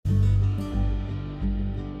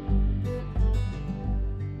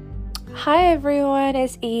Hi everyone,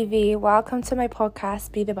 it's Evie. Welcome to my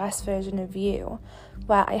podcast, Be the Best Version of You,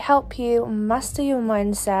 where I help you master your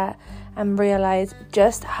mindset and realize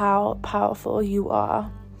just how powerful you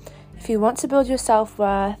are. If you want to build your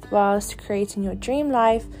self-worth whilst creating your dream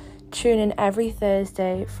life, tune in every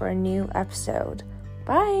Thursday for a new episode.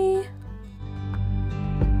 Bye!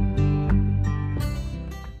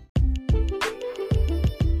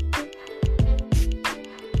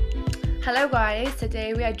 Hello guys,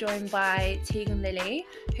 today we are joined by Tegan Lilly,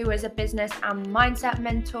 who is a business and mindset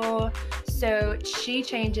mentor. So she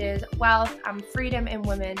changes wealth and freedom in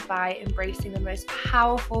women by embracing the most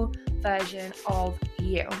powerful version of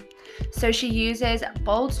you. So she uses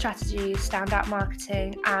bold strategies, standout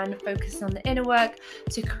marketing, and focuses on the inner work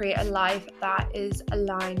to create a life that is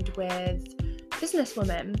aligned with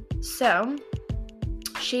businesswomen. So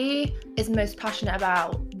she is most passionate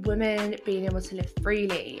about women being able to live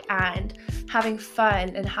freely and having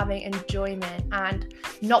fun and having enjoyment and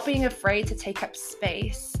not being afraid to take up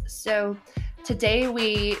space. So today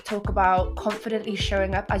we talk about confidently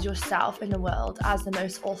showing up as yourself in the world as the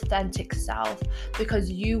most authentic self,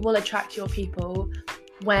 because you will attract your people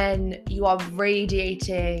when you are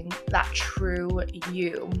radiating that true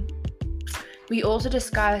you. We also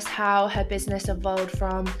discussed how her business evolved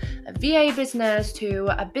from a VA business to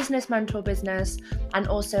a business mentor business, and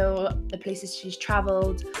also the places she's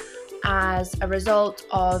traveled as a result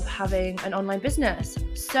of having an online business.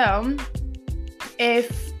 So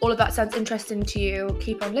if all of that sounds interesting to you,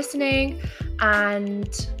 keep on listening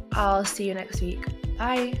and I'll see you next week.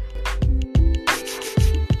 Bye.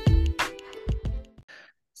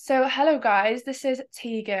 So hello guys, this is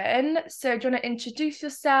Tegan. So do you want to introduce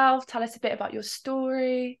yourself? Tell us a bit about your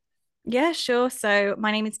story. Yeah, sure. So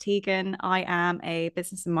my name is Tegan. I am a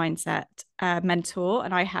business and mindset mentor,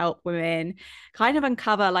 and I help women kind of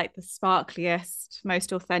uncover like the sparkliest,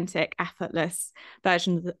 most authentic, effortless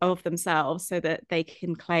version of themselves so that they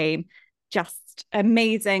can claim just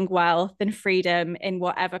amazing wealth and freedom in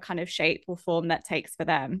whatever kind of shape or form that takes for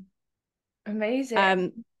them. Amazing.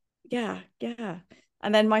 Um, yeah.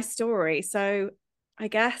 And then my story. So I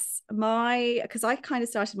guess because I kind of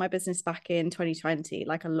started my business back in 2020,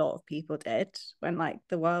 like a lot of people did, when like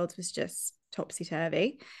the world was just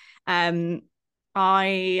topsy-turvy.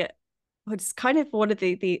 I was kind of one of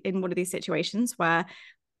the in one of these situations where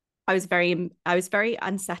I was very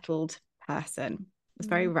unsettled person. I was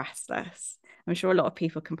very restless. I'm sure a lot of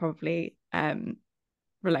people can probably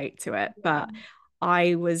relate to it, but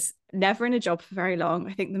I was never in a job for very long.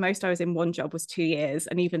 I think the most I was in one job was 2 years.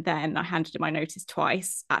 And even then, I handed in my notice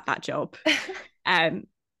twice at that job and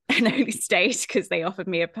only stayed because they offered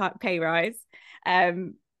me a pay rise.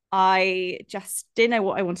 I just didn't know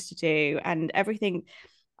what I wanted to do. And everything,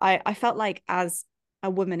 I felt like as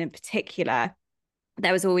a woman in particular,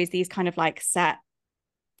 there was always these kind of like set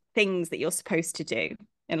things that you're supposed to do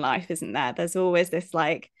in life, isn't there? There's always this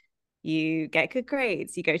like, you get good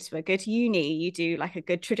grades, you go to a good uni, you do like a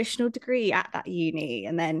good traditional degree at that uni,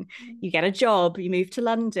 and then you get a job, you move to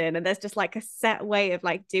London, and there's just like a set way of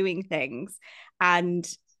like doing things.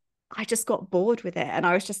 And I just got bored with it. And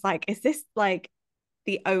I was just like, is this like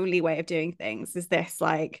the only way of doing things? Is this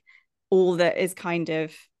like all that is kind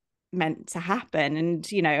of meant to happen?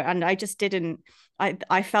 And and I just didn't,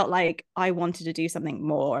 I felt like I wanted to do something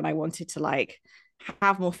more, and I wanted to like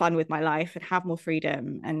have more fun with my life and have more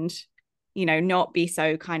freedom, and not be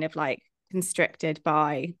so kind of like constricted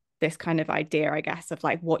by this kind of idea, I guess, of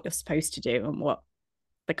like what you're supposed to do and what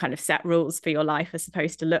the kind of set rules for your life are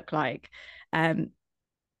supposed to look like. And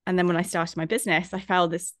then when I started my business, I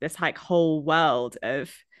found this like whole world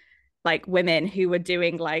of like women who were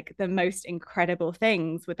doing like the most incredible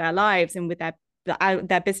things with their lives, and with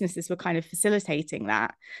their businesses were kind of facilitating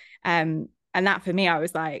that. And that for me, I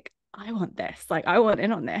was like, I want this. Like, I want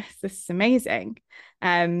in on this. This is amazing.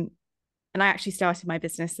 And I actually started my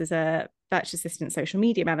business as a virtual assistant social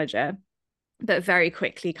media manager, but very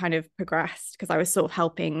quickly kind of progressed because I was sort of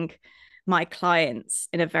helping my clients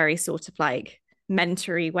in a very sort of like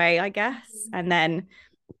mentory way, I guess. And then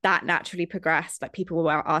that naturally progressed. Like people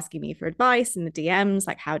were asking me for advice in the DMs,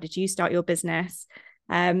 like, how did you start your business?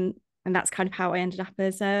 And that's kind of how I ended up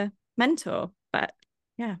as a mentor. But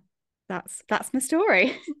yeah, that's my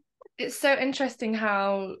story. It's so interesting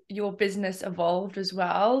how your business evolved as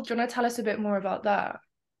well. Do you want to tell us a bit more about that?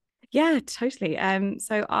 Yeah, totally.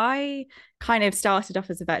 So I kind of started off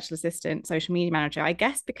as a virtual assistant, social media manager, I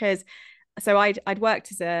guess, because I'd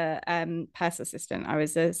worked as a personal assistant. I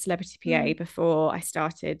was a celebrity PA before I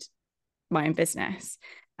started my own business.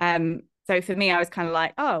 So for me, I was kind of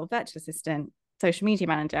like, oh, virtual assistant, social media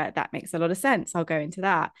manager, that makes a lot of sense. I'll go into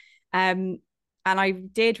that. And I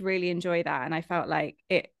did really enjoy that. And I felt like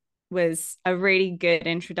it was a really good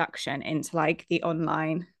introduction into like the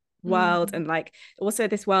online world, and like also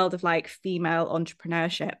this world of like female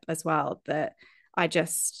entrepreneurship as well, that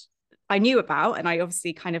I knew about, and I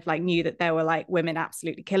obviously kind of like knew that there were like women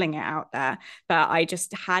absolutely killing it out there, but I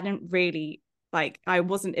just hadn't really, like, I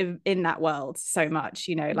wasn't in that world so much,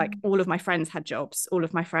 you know, like all of my friends had jobs, all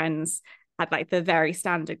of my friends had like the very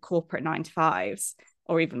standard corporate 9 to 5s,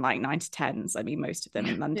 or even like 9 to 10s. I mean, most of them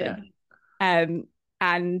in London. Yeah.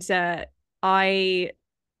 And I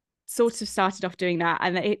sort of started off doing that,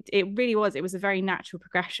 and it really was, it was a very natural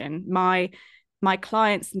progression. My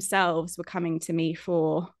clients themselves were coming to me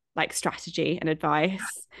for like strategy and advice.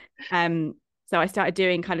 So I started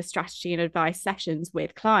doing kind of strategy and advice sessions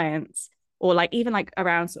with clients, or like even like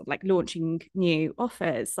around sort of like launching new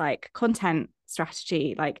offers, like content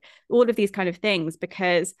strategy, like all of these kind of things,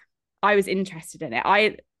 because I was interested in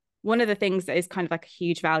it. One of the things that is kind of like a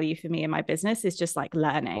huge value for me in my business is just like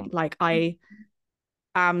learning. Like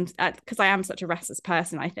because I am such a restless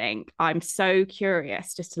person, I think I'm so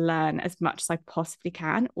curious just to learn as much as I possibly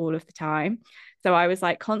can all of the time. So I was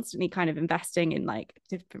like constantly kind of investing in like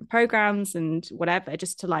different programs and whatever,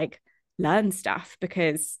 just to like learn stuff,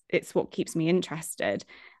 because it's what keeps me interested.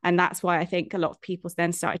 And that's why I think a lot of people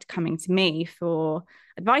then started coming to me for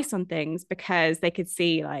advice on things, because they could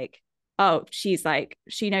see like, oh, she's like,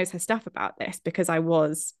 she knows her stuff about this, because I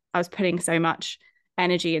was putting so much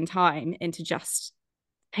energy and time into just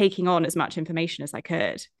taking on as much information as I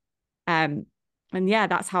could. And yeah,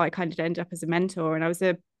 that's how I kind of ended up as a mentor. And I was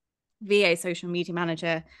a VA social media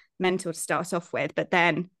manager mentor to start off with. But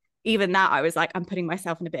then even that, I was like, I'm putting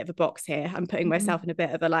myself in a bit of a box here. I'm putting myself in a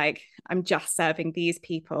bit of a like, I'm just serving these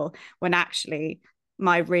people, when actually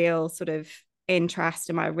my real sort of interest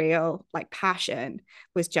and my real like passion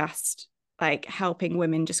was just like helping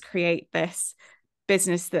women just create this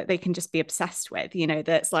business that they can just be obsessed with, you know,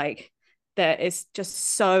 that's like, that is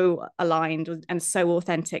just so aligned and so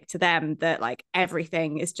authentic to them, that like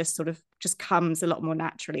everything is just sort of just comes a lot more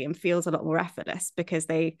naturally and feels a lot more effortless, because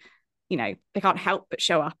they, you know, they can't help but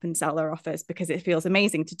show up and sell their offers because it feels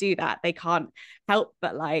amazing to do that. They can't help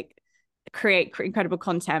but like create incredible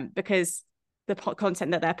content because the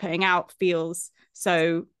content that they're putting out feels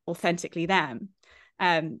so authentically them.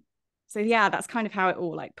 So yeah, that's kind of how it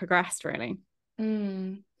all like progressed, really.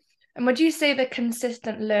 And would you say the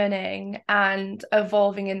consistent learning and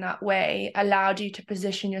evolving in that way allowed you to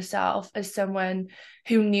position yourself as someone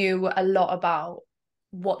who knew a lot about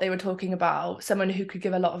what they were talking about, someone who could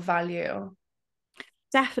give a lot of value?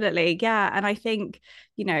 Definitely, yeah. And I think,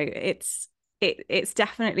 you know, it's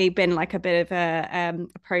definitely been like a bit of a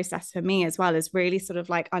process for me as well, as really sort of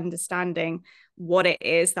like understanding what it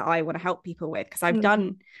is that I want to help people with. Because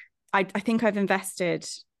I think I've invested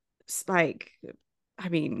like, I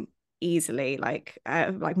mean, easily like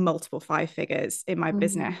multiple 5 figures in my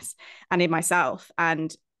business and in myself.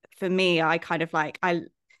 And for me, I kind of like, I'm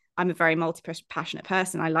a very multi-passionate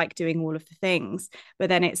person. I like doing all of the things, but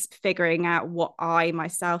then it's figuring out what I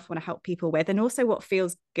myself want to help people with, and also what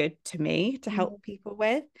feels good to me to help people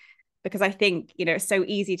with. Because I think, you know, it's so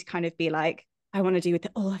easy to kind of be like, I want to do with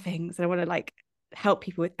all the things, and I want to like help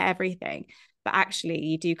people with everything. But actually,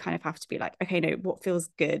 you do kind of have to be like, okay, no, what feels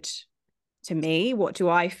good to me? What do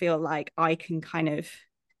I feel like I can kind of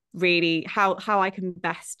really, how I can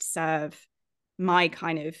best serve my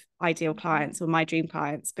kind of ideal clients or my dream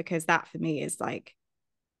clients? Because that for me is like,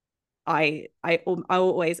 I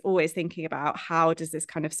always thinking about, how does this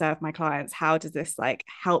kind of serve my clients? How does this like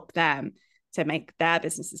help them to make their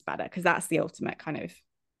businesses better? Because that's the ultimate kind of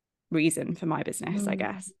reason for my business, I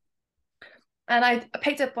guess. And I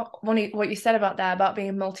picked up what you said about there, about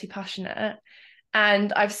being multi-passionate.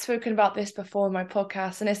 And I've spoken about this before in my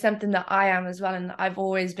podcast, and it's something that I am as well. And I've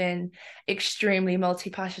always been extremely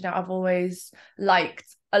multi-passionate. I've always liked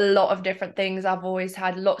a lot of different things. I've always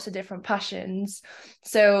had lots of different passions.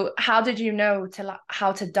 So how did you know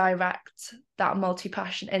how to direct that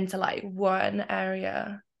multi-passion into like one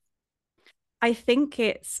area? I think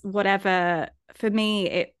it's whatever, for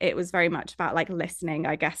me, it was very much about like listening,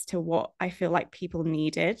 I guess, to what I feel like people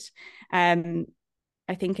needed.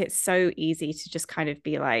 I think it's so easy to just kind of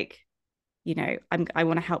be like, you know, I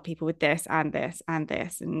want to help people with this and this and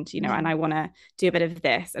this, and, you know, and I want to do a bit of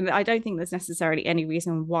this. And I don't think there's necessarily any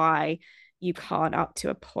reason why you can't, up to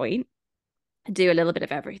a point, do a little bit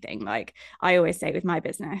of everything. Like I always say with my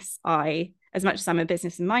business, as much as I'm a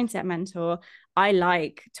business and mindset mentor, I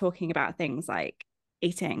like talking about things like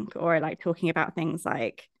eating, or I like talking about things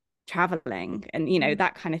like traveling and, you know,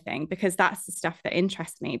 that kind of thing, because that's the stuff that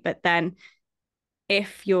interests me. But then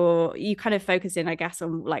if you kind of focus in, I guess,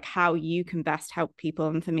 on like how you can best help people.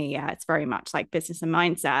 And for me, yeah, it's very much like business and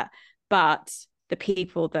mindset. But the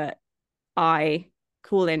people that I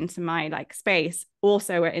call into my like space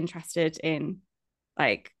also are interested in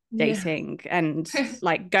like Yeah. dating and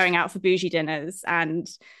like going out for bougie dinners and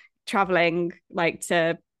traveling like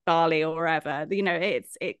to Bali or wherever. You know,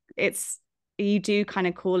 it's you do kind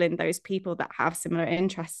of call in those people that have similar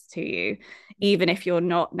interests to you, even if you're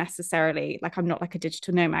not necessarily like, I'm not like a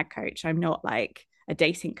digital nomad coach, I'm not like a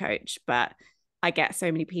dating coach, but I get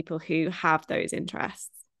so many people who have those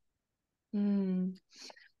interests. Mm.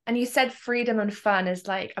 And you said freedom and fun is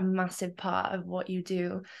like a massive part of what you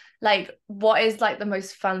do. Like, what is like the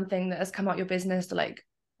most fun thing that has come out your business? Or like,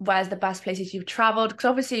 where's the best places you've traveled? Because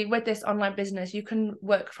obviously with this online business, you can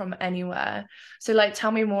work from anywhere. So like,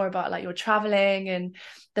 tell me more about like your traveling and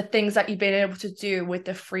the things that you've been able to do with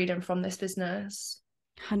the freedom from this business.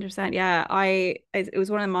 100%. Yeah. It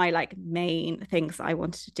was one of my like main things that I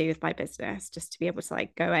wanted to do with my business, just to be able to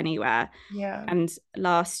like go anywhere. Yeah. And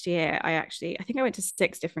last year, I think I went to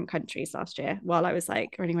 6 different countries last year while I was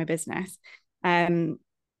like running my business. Um,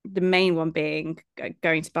 the main one being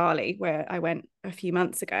going to Bali, where I went a few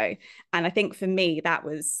months ago. And I think for me, that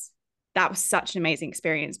was such an amazing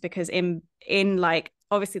experience, because in like,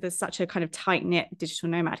 obviously there's such a kind of tight knit digital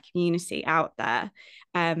nomad community out there.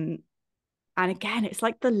 Um, and again, it's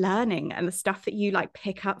like the learning and the stuff that you like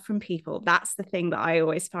pick up from people. That's the thing that I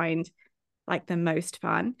always find like the most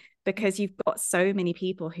fun, because you've got so many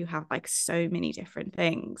people who have like so many different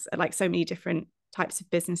things, like so many different types of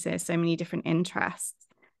businesses, so many different interests.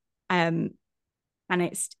 Um, and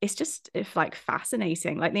it's just it's like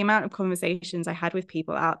fascinating, like the amount of conversations I had with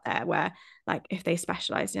people out there where like if they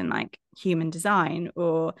specialized in like human design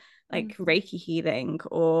or like Mm. Reiki healing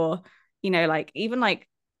or like even like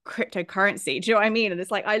cryptocurrency, do you know what I mean? And it's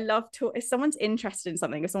like I love to, if someone's interested in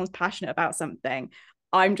something, if someone's passionate about something,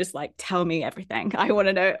 I'm just like, tell me everything. I want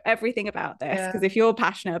to know everything about this, Yeah. because if you're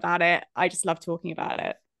passionate about it, I just love talking about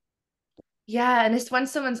it. Yeah, and it's when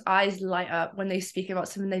someone's eyes light up when they speak about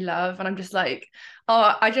something they love, and I'm just like,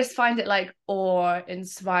 oh, I just find it like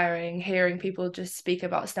awe-inspiring hearing people just speak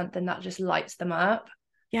about something that just lights them up.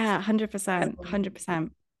 Yeah, 100%, 100%.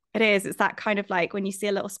 It is. It's that kind of like when you see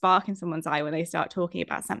a little spark in someone's eye when they start talking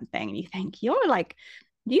about something and you think you're like,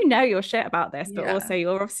 your shit about this, but Yeah. also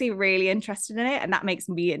you're obviously really interested in it. And that makes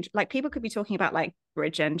me like, people could be talking about like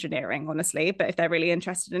bridge engineering, honestly, but if they're really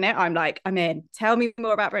interested in it, I'm like, I'm in. Tell me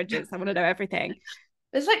more about bridges. I want to know everything.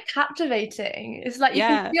 It's like captivating. It's like you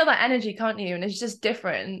can Yeah, feel that energy, can't you? And it's just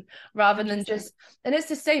different rather than 100%. just, and it's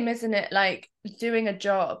the same, isn't it? Like doing a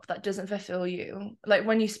job that doesn't fulfill you. Like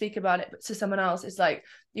when you speak about it to someone else, it's like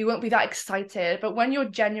you won't be that excited. But when you're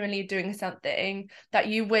genuinely doing something that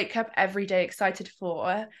you wake up every day excited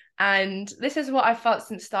for, and this is what I felt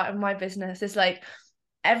since starting my business, is like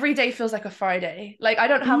every day feels like a Friday. Like I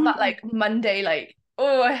don't have that Mm. like Monday, like,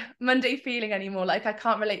 oh, Monday feeling anymore. Like I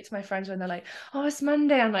can't relate to my friends when they're like, oh, it's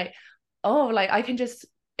Monday. I'm like, oh, like I can just,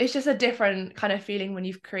 it's just a different kind of feeling when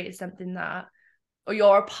you've created something that, or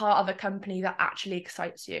you're a part of a company that actually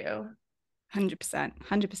excites you. 100%,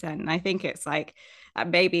 100%. And I think it's like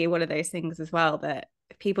maybe one of those things as well that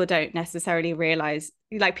people don't necessarily realize.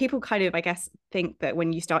 Like people kind of, I guess, think that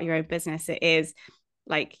when you start your own business, it is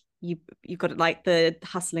like you've got like the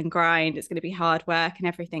hustle and grind. It's going to be hard work and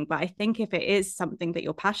everything. But I think if it is something that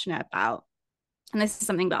you're passionate about, and this is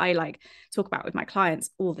something that I like talk about with my clients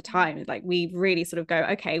all the time, like we really sort of go,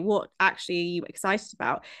 okay, what actually are you excited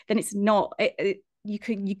about? Then it's not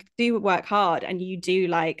you do work hard and you do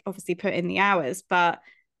like obviously put in the hours, but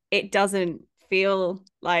it doesn't feel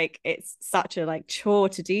like it's such a like chore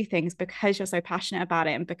to do things because you're so passionate about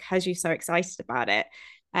it and because you're so excited about it.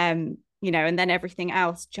 And then everything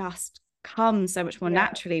else just comes so much more Yeah.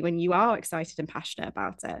 naturally when you are excited and passionate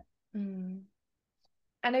about it. Mm.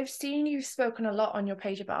 And I've seen you've spoken a lot on your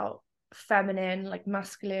page about feminine, like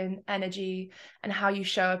masculine energy and how you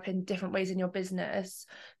show up in different ways in your business.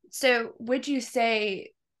 So would you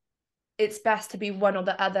say it's best to be one or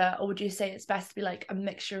the other, or would you say it's best to be like a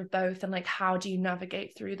mixture of both? And like, how do you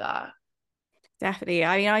navigate through that? Definitely.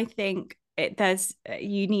 I mean, I think there's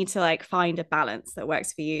you need to like find a balance that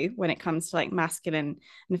works for you when it comes to like masculine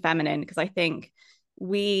and feminine, because I think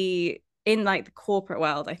we in like the corporate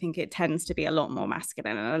world, I think it tends to be a lot more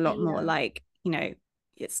masculine and a lot more Yeah. like,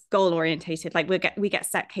 it's goal orientated. Like we get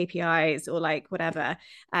set KPIs or like whatever,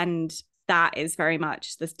 and that is very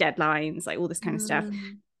much there's deadlines, like all this kind of stuff.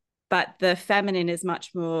 Mm. But the feminine is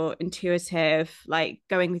much more intuitive, like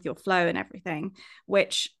going with your flow and everything,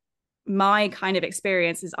 which my kind of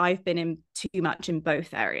experience is I've been in too much in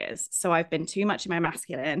both areas. So I've been too much in my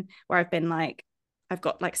masculine, where I've been like, I've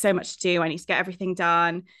got like so much to do, I need to get everything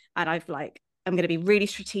done, and I'm going to be really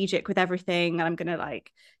strategic with everything, and I'm going to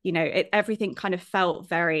like, everything kind of felt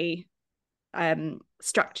very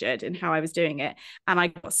structured in how I was doing it, and I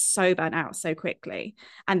got so burnt out so quickly.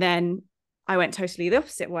 And then I went totally the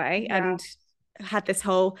opposite way, and had this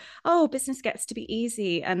whole, business gets to be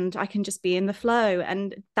easy and I can just be in the flow,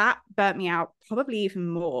 and that burnt me out probably even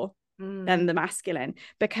more than the masculine,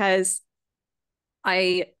 because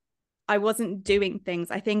I wasn't doing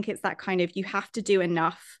things. I think it's that kind of, you have to do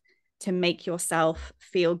enough to make yourself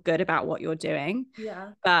feel good about what you're doing,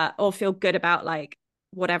 or feel good about like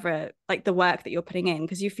whatever, like the work that you're putting in.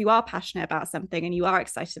 Because if you are passionate about something and you are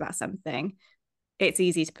excited about something, it's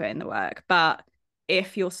easy to put in the work. But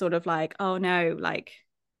if you're sort of like, oh no, like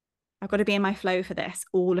I've got to be in my flow for this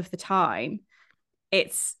all of the time,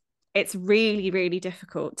 it's really, really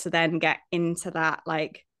difficult to then get into that,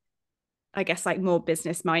 like, I guess like more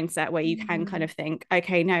business mindset where you can kind of think,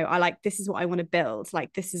 okay, no, this is what I want to build.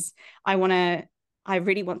 Like, I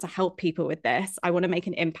really want to help people with this. I want to make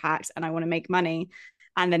an impact and I want to make money.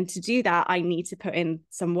 And then to do that, I need to put in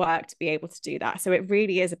some work to be able to do that. So it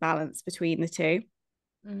really is a balance between the two.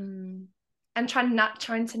 And trying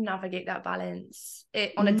to navigate that balance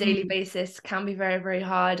on a daily basis can be very, very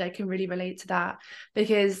hard. I can really relate to that,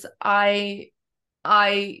 because I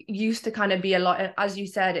used to kind of be a lot, as you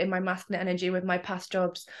said, in my masculine energy with my past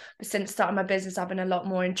jobs. But since starting my business, I've been a lot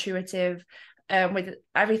more intuitive with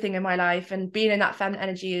everything in my life, and being in that feminine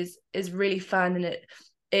energy is really fun, and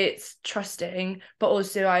it's trusting. But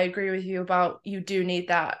also I agree with you about, you do need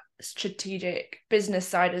that strategic business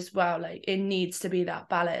side as well. Like, it needs to be that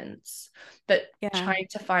balance, but trying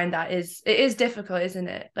to find that is difficult, isn't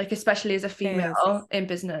it? Like, especially as a female in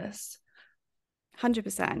business.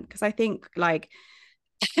 100%, because I think like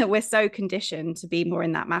we're so conditioned to be more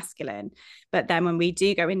in that masculine, but then when we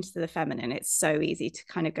do go into the feminine, it's so easy to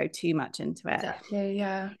kind of go too much into it. Exactly,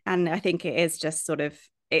 yeah. And I think it is just sort of,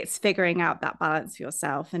 it's figuring out that balance for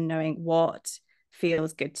yourself and knowing what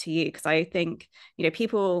feels good to you. Because I think,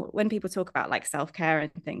 when people talk about like self-care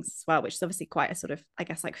and things as well, which is obviously quite a sort of, I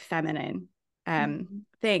guess, like feminine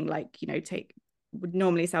thing, like,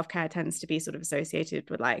 normally self-care tends to be sort of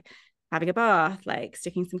associated with like having a bath, like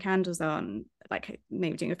sticking some candles on, like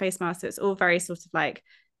maybe doing a face mask. So it's all very sort of like,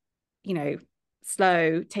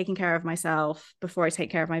 slow, taking care of myself before I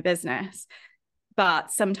take care of my business.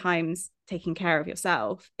 But sometimes taking care of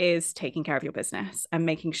yourself is taking care of your business and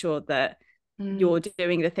making sure that you're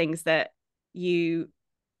doing the things that you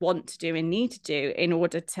want to do and need to do in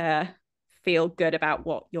order to feel good about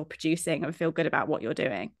what you're producing and feel good about what you're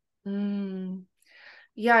doing.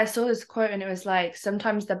 Yeah, I saw this quote and it was like,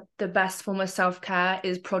 sometimes the best form of self-care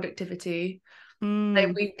is productivity.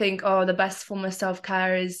 Like, we think, the best form of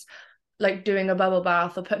self-care is like doing a bubble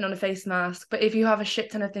bath or putting on a face mask. But if you have a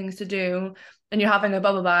shit ton of things to do and you're having a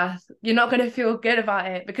bubble bath, you're not going to feel good about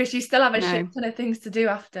it, because you still have a shit ton of things to do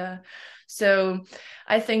after. So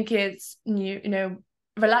I think it's,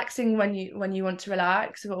 relaxing when you want to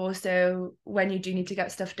relax, but also when you do need to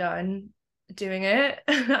get stuff done, doing it.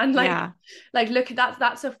 And look,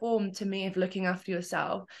 that's a form to me of looking after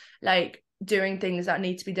yourself, like doing things that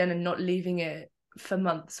need to be done and not leaving it for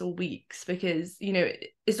months or weeks, because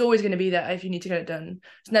it's always going to be there if you need to get it done.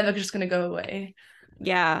 It's never just going to go away.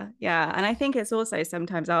 Yeah And I think it's also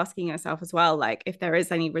sometimes asking yourself as well, like, if there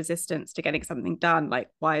is any resistance to getting something done, like,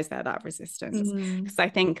 why is there that resistance? Because I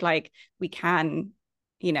think like we can,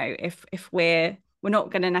 if we're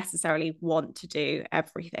not going to necessarily want to do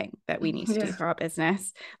everything that we need to do for our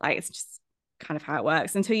business, like, it's just kind of how it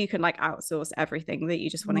works, until you can like outsource everything that you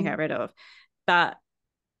just want to get rid of. But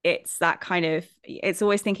it's that kind of, it's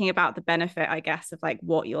always thinking about the benefit, I guess, of like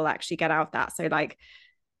what you'll actually get out of that. So like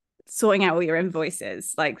sorting out all your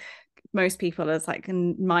invoices, like most people, is like a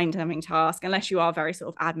mind-numbing task, unless you are very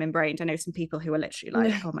sort of admin brained. I know some people who are literally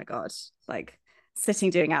like, oh my God, like sitting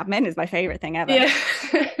doing admin is my favorite thing ever.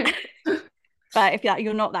 But if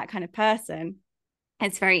you're not that kind of person,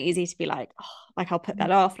 it's very easy to be like, like I'll put that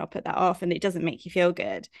off and I'll put that off, and it doesn't make you feel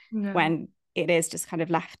good when it is just kind of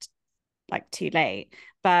left like too late.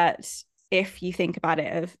 But if you think about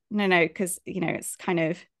it of no, because it's kind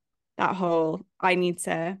of that whole, I need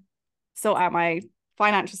to sort out my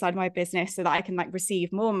financial side of my business so that I can like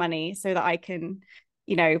receive more money, so that I can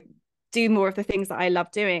do more of the things that I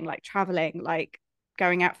love doing, like traveling, like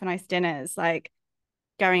going out for nice dinners, like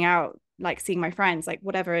going out, like seeing my friends, like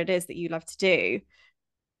whatever it is that you love to do.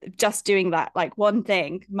 Just doing that like one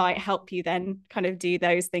thing might help you then kind of do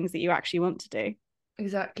those things that you actually want to do.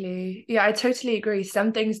 Exactly. Yeah, I totally agree.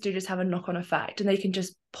 Some things do just have a knock-on effect, and they can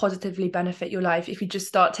just positively benefit your life if you just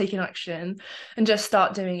start taking action and just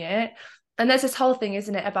start doing it. And there's this whole thing,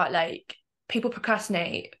 isn't it, about like people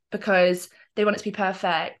procrastinate because they want it to be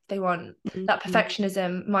perfect. They want that Mm-hmm.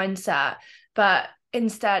 perfectionism mindset. But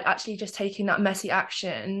instead, actually just taking that messy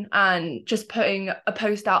action and just putting a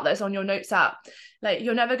post out that's on your notes app. Like,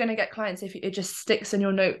 you're never going to get clients if it just sticks in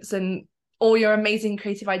your notes and all your amazing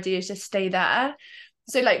creative ideas just stay there.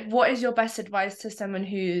 So, like, what is your best advice to someone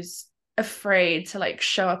who's afraid to like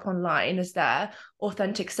show up online as their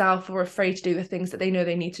authentic self, or afraid to do the things that they know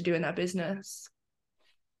they need to do in their business?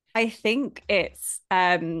 I think it's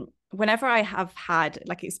whenever I have had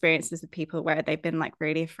like experiences with people where they've been like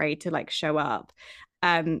really afraid to like show up,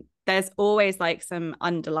 there's always like some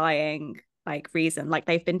underlying like reason, like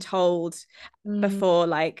they've been told before,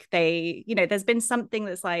 like they, you know, there's been something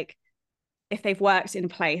that's like, if they've worked in a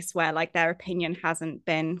place where like their opinion hasn't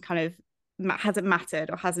been kind of hasn't mattered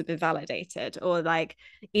or hasn't been validated, or like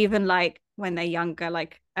even like when they're younger,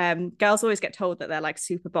 like girls always get told that they're like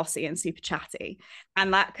super bossy and super chatty,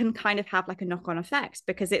 and that can kind of have like a knock-on effect,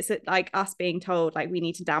 because it's like us being told like we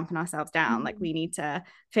need to dampen ourselves down, like we need to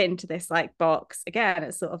fit into this like box. Again,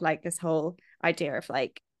 it's sort of like this whole idea of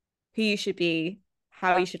like who you should be,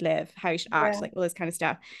 how you should live, how you should act, Yeah. like all this kind of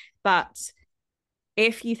stuff. But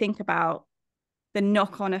if you think about the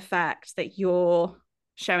knock-on effect that you're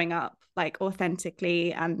showing up like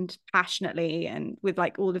authentically and passionately and with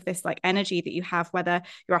like all of this like energy that you have, whether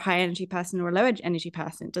you're a high energy person or a low energy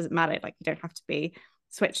person, it doesn't matter. Like, you don't have to be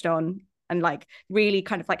switched on and like really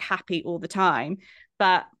kind of like happy all the time,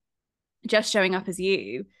 but just showing up as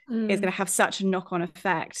you is going to have such a knock-on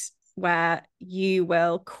effect where you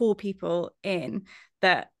will call people in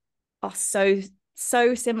that are so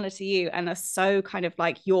similar to you and are so kind of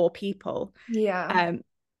like your people. Yeah.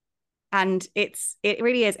 And it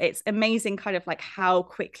really is, it's amazing kind of like how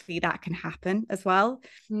quickly that can happen as well.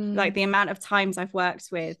 Like the amount of times I've worked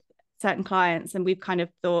with certain clients and we've kind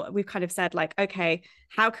of said like, okay,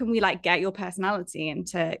 how can we like get your personality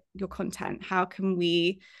into your content, how can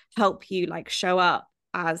we help you like show up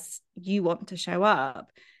as you want to show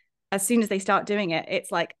up? As soon as they start doing it,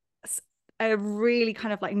 it's like a really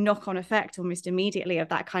kind of like knock-on effect almost immediately of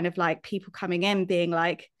that kind of like people coming in being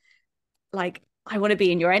like I want to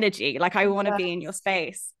be in your energy, like I want to be in your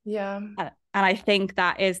space. Yeah. And I think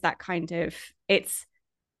that is that kind of, it's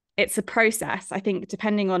a process. I think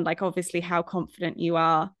depending on like obviously how confident you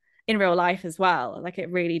are in real life as well, like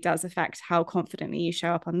it really does affect how confidently you show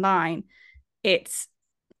up online. it's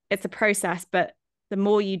it's a process, but the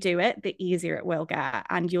more you do it, the easier it will get,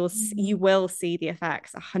 and you will see the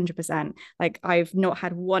effects 100%. Like, I've not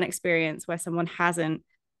had one experience where someone hasn't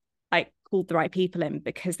like called the right people in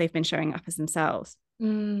because they've been showing up as themselves.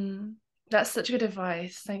 That's such good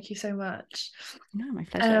advice. Thank you so much. No, my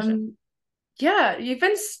pleasure. Yeah, you've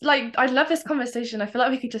been like, I love this conversation. I feel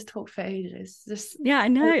like we could just talk for ages. Just Yeah, I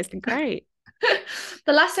know, it's been great.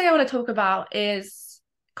 the last thing I want to talk about is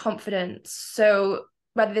confidence. So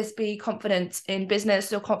whether this be confidence in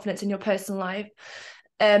business or confidence in your personal life,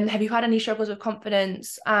 have you had any struggles with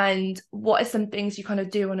confidence, and what are some things you kind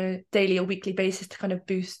of do on a daily or weekly basis to kind of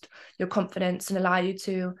boost your confidence and allow you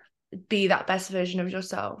to be that best version of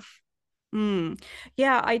yourself?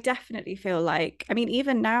 Yeah, I definitely feel like, I mean,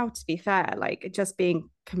 even now, to be fair, like just being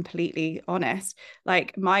completely honest,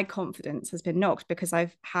 like my confidence has been knocked because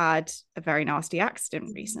I've had a very nasty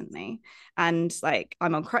accident recently. And like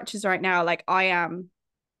I'm on crutches right now. Like, I am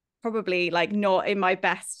probably like not in my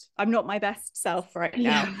best, I'm not my best self right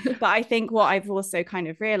now. Yeah. But I think what I've also kind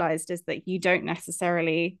of realized is that you don't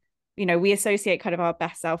necessarily, you know, we associate kind of our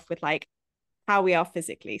best self with like how we are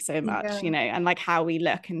physically so much, Yeah. you know, and like how we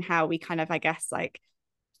look and how we kind of, I guess, like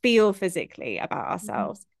feel physically about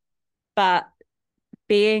ourselves. But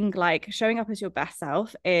being like showing up as your best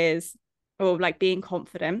self is, or like being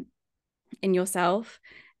confident in yourself,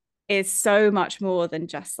 is so much more than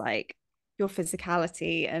just like your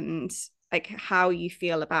physicality and like how you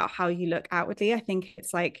feel about how you look outwardly. I think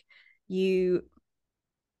it's like you,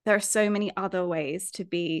 there are so many other ways to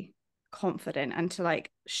be confident and to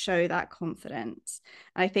like show that confidence.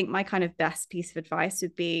 And I think my kind of best piece of advice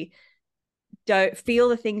would be, don't feel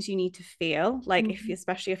the things you need to feel, like if you,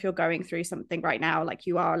 especially if you're going through something right now, like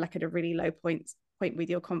you are like at a really low point with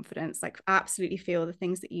your confidence, like absolutely feel the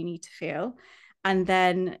things that you need to feel, and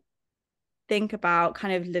then think about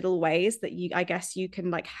kind of little ways that you, I guess, you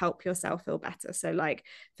can like help yourself feel better. So like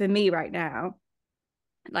for me right now,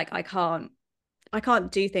 like I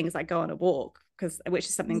can't do things like go on a walk, because which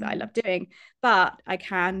is something that I love doing, but I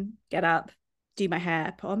can get up, do my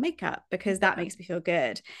hair, put on makeup, because that makes me feel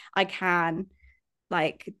good. I can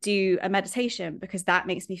like do a meditation because that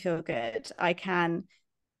makes me feel good. I can,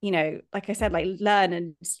 you know, like I said, like learn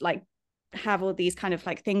and like have all these kind of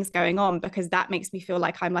like things going on, because that makes me feel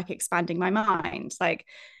like I'm like expanding my mind. Like,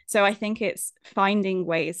 so I think it's finding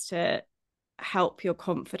ways to help your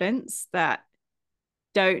confidence that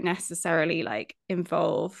don't necessarily like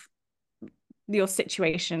involve your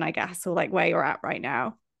situation, I guess, or like where you're at right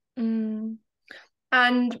now. And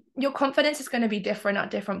your confidence is going to be different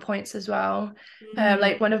at different points as well.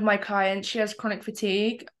 Like one of my clients, she has chronic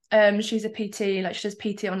fatigue. She's a PT, like she does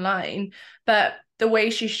PT online, but the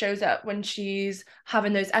way she shows up when she's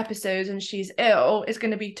having those episodes and she's ill is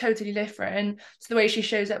going to be totally different to the way she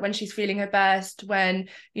shows up when she's feeling her best, when,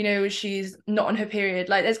 you know, she's not on her period.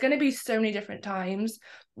 Like there's going to be so many different times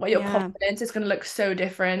where your confidence is going to look so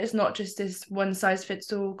different. It's not just this one size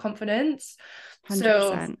fits all confidence. 100%.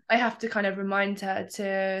 So I have to kind of remind her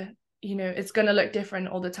to, you know, it's going to look different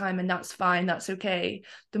all the time, and that's fine. That's okay.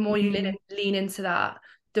 The more you lean into that,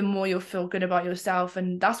 the more you'll feel good about yourself.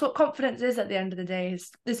 And that's what confidence is at the end of the day,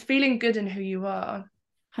 is feeling good in who you are.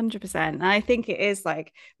 100%. And I think it is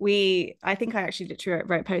like I think I actually literally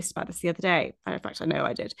wrote a post about this the other day. In fact, I know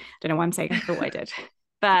I did. Don't know why I'm saying I thought I did.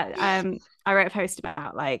 But I wrote a post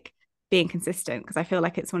about like being consistent, because I feel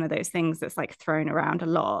like it's one of those things that's like thrown around a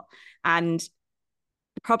lot. And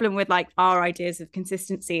the problem with like our ideas of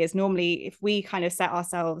consistency is normally if we kind of set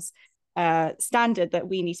ourselves standard that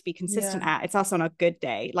we need to be consistent at, it's us on a good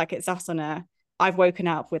day. Like it's us on I've woken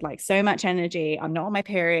up with like so much energy, I'm not on my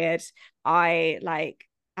period, I'm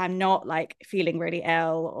not like feeling really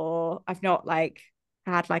ill, or I've not like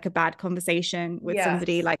had like a bad conversation with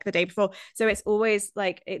somebody like the day before. So it's always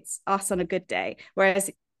like it's us on a good day, whereas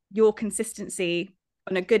your consistency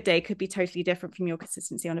on a good day could be totally different from your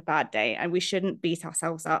consistency on a bad day, and we shouldn't beat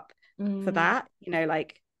ourselves up for that. You know,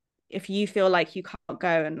 like if you feel like you can't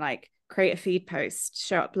go and like create a feed post,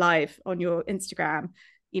 show up live on your Instagram,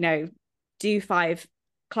 you know, do 5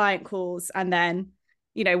 client calls, and then,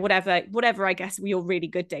 you know, whatever I guess your really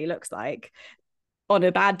good day looks like on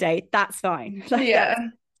a bad day, that's fine. Like, that's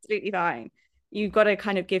absolutely fine. You've got to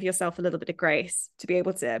kind of give yourself a little bit of grace to be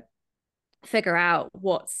able to figure out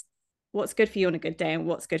what's good for you on a good day and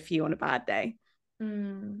what's good for you on a bad day.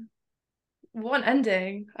 What an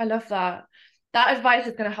ending. I love that. That advice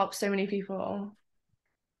is going to help so many people.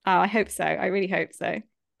 Oh, I hope so. I really hope so.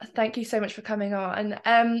 Thank you so much for coming on.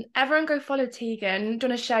 Everyone go follow Tegan. Do you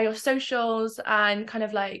want to share your socials and kind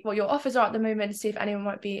of like what your offers are at the moment to see if anyone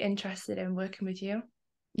might be interested in working with you?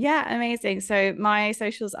 Yeah, amazing. So my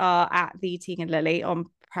socials are at the Tegan Lily on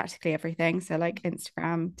practically everything. So like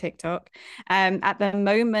Instagram, TikTok. At the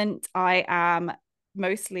moment, I am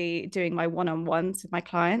mostly doing my one-on-ones with my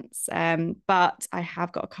clients. But I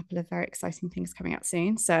have got a couple of very exciting things coming out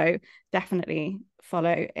soon. So definitely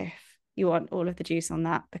follow if you want all of the juice on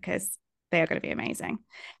that, because they are going to be amazing.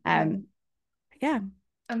 Yeah.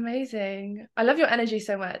 Amazing. I love your energy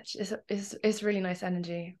so much. It's really nice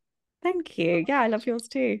energy. Thank you. Yeah, I love yours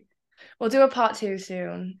too. We'll do a part 2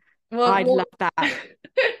 soon. I'd love that.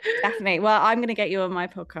 Definitely. Well, I'm going to get you on my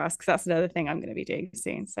podcast, because that's another thing I'm going to be doing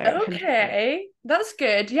soon. So okay, that's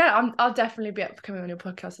good. Yeah, I'll definitely be up for coming on your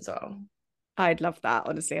podcast as well. I'd love that.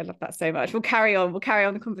 Honestly, I love that so much. We'll carry on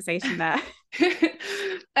the conversation there.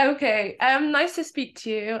 Okay. Nice to speak to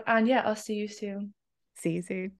you. And yeah, I'll see you soon. See you soon.